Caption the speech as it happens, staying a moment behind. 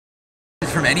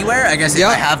from anywhere? I guess if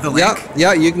I have the link?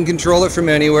 Yeah, you can control it from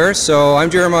anywhere. So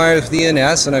I'm Jeremiah with the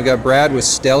ENS, and I've got Brad with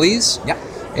Stellies. Yeah.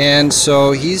 And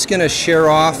so he's going to share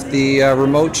off the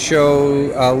remote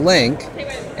show link.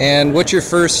 And what's your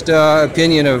first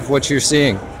opinion of what you're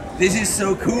seeing? This is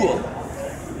so cool.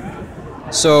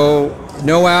 So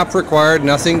no app required,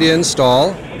 nothing to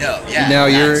install. No, yeah. Now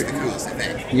that's the coolest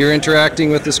thing. you're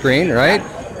interacting with the screen, right?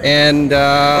 And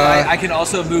I can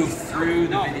also move through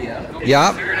the video.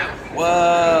 Yeah.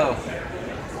 Whoa.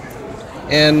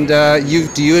 And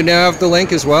do you now have the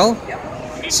link as well? Yeah.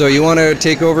 So you want to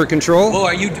take over control?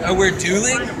 Oh, we're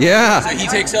dueling? Yeah. So he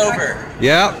takes over.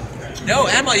 Yeah. No,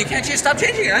 Emma, you can't stop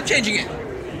changing it. I'm changing it.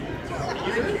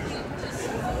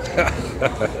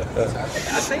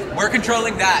 We're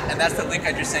controlling that, and that's the link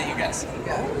I just sent you guys.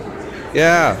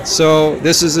 Yeah. So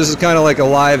this is kind of like a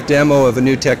live demo of a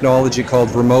new technology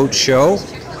called Remote Show.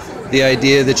 The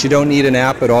idea that you don't need an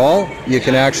app at all. You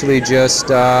can actually just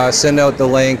send out the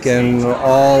link, and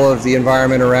all of the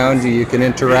environment around you can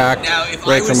interact now, if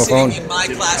right I from was a phone. sitting in my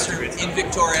classroom in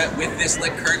Victoria with this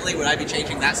link currently, would I be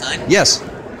changing that sign? Yes.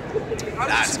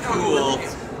 That's cool.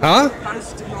 Huh?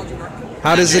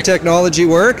 How does the technology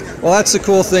work? Well, that's the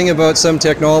cool thing about some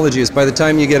technologies. By the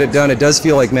time you get it done, it does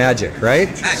feel like magic, right?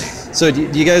 Magic. So do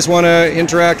you guys want to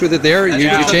interact with it there? You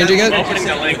changing it? I'm opening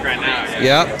the link right now.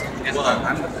 Yeah.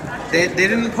 They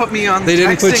didn't put me on the They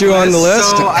didn't put you on the list?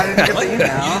 So I didn't get the email.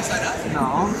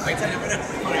 No.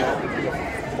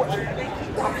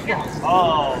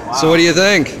 Oh, wow. So what do you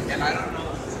think? And I don't know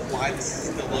why this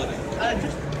is still loading.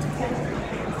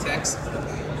 Text.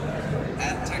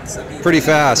 Add text. Pretty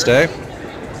fast, eh?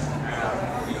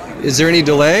 Is there any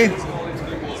delay?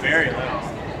 Very little.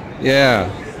 Yeah.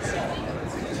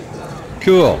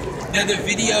 Cool. Now the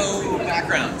video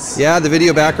backgrounds. Yeah, the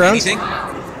video backgrounds? Anything?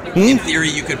 In theory,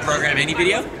 you could program any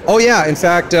video? Oh yeah, in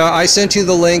fact, I sent you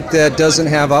the link that doesn't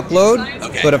have upload,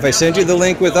 Okay. but if I send you the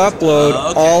link with upload,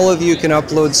 all of you can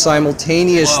upload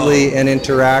simultaneously and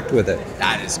interact with it.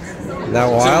 That is cool. Isn't that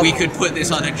So wild? we could put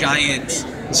this on a giant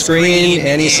Screen,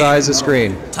 any in size of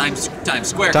screen. Times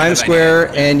Square. Times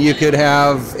Square, and you could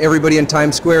have everybody in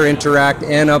Times Square interact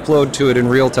and upload to it in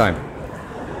real time.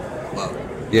 Whoa.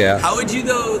 Yeah. How would you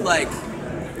though, like,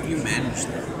 you manage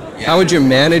that? Yeah. How would you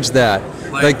manage that?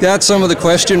 Like that's some of the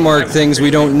question mark things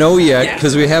we don't know yet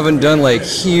because we haven't done like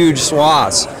huge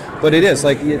swaths. But it is,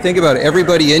 like you think about it,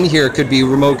 everybody in here could be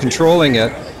remote controlling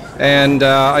it. And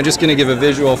I'm just going to give a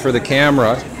visual for the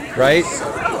camera, right?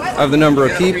 Of the number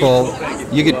of people,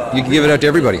 you could give it out to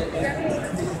everybody.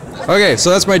 Okay, so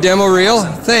that's my demo reel.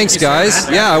 Thanks guys.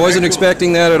 Yeah, I wasn't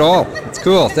expecting that at all. It's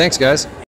cool. Thanks guys.